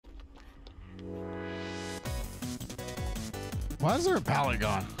Why is there a pallet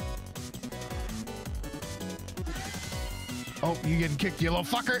gone? Oh, you getting kicked, you little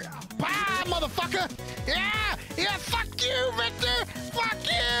fucker. Bah, motherfucker. Yeah, yeah, fuck you, Victor. Fuck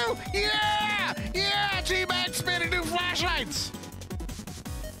you. Yeah, yeah, G-Man spinning new flashlights.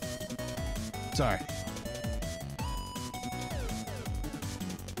 Sorry.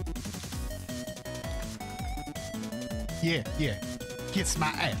 Yeah, yeah. Gets my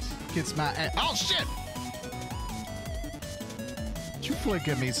ass. Gets my ass. Oh, shit. You flick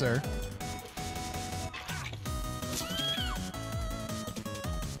at me, sir.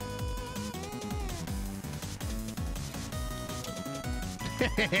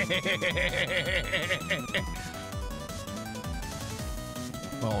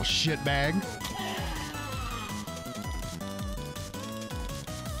 Oh, shit bag.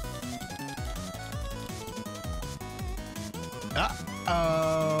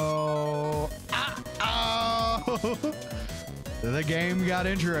 Uh-oh. Uh-oh. The game got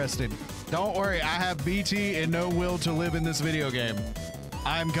interesting. Don't worry, I have BT and no will to live in this video game.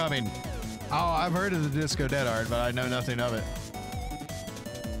 I'm coming. Oh, I've heard of the Disco Dead art, but I know nothing of it.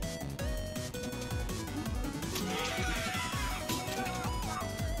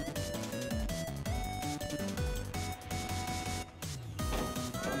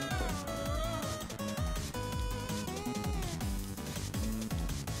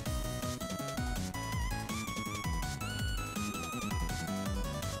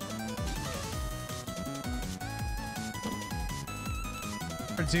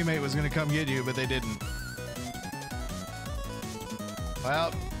 Teammate was gonna come get you, but they didn't.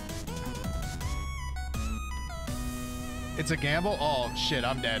 Well, it's a gamble. Oh shit,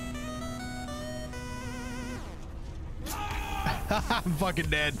 I'm dead. I'm fucking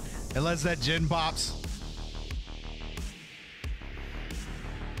dead unless that gin pops.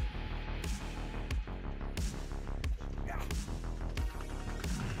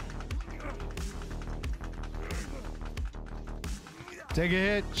 Take a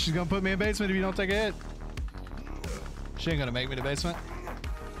hit. She's gonna put me in basement if you don't take a hit. She ain't gonna make me the basement.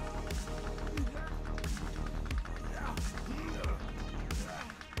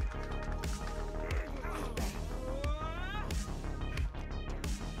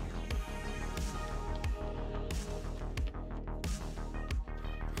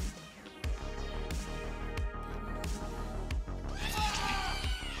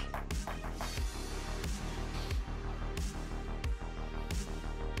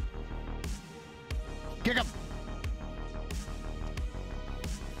 Kick him.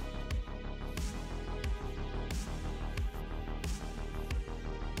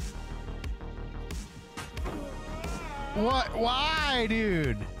 What? Why,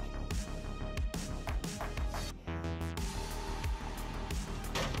 dude?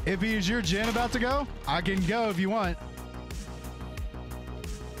 If is your gen about to go, I can go if you want.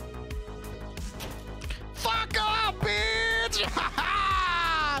 Fuck off, bitch!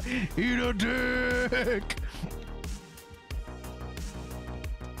 Eat a dick!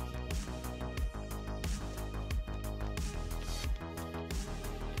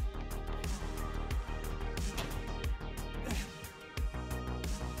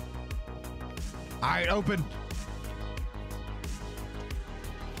 All right, open.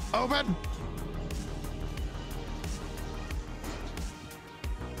 Open.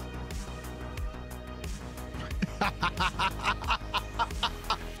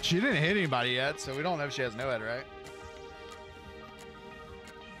 She didn't hit anybody yet, so we don't know if she has no head, right?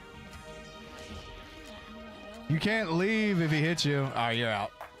 You can't leave if he hits you. Oh, you're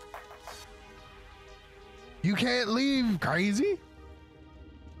out. You can't leave, crazy.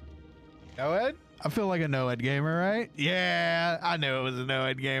 No-head? I feel like a no-head gamer, right? Yeah, I knew it was a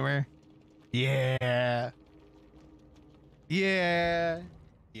no-head gamer. Yeah. Yeah.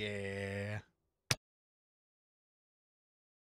 Yeah.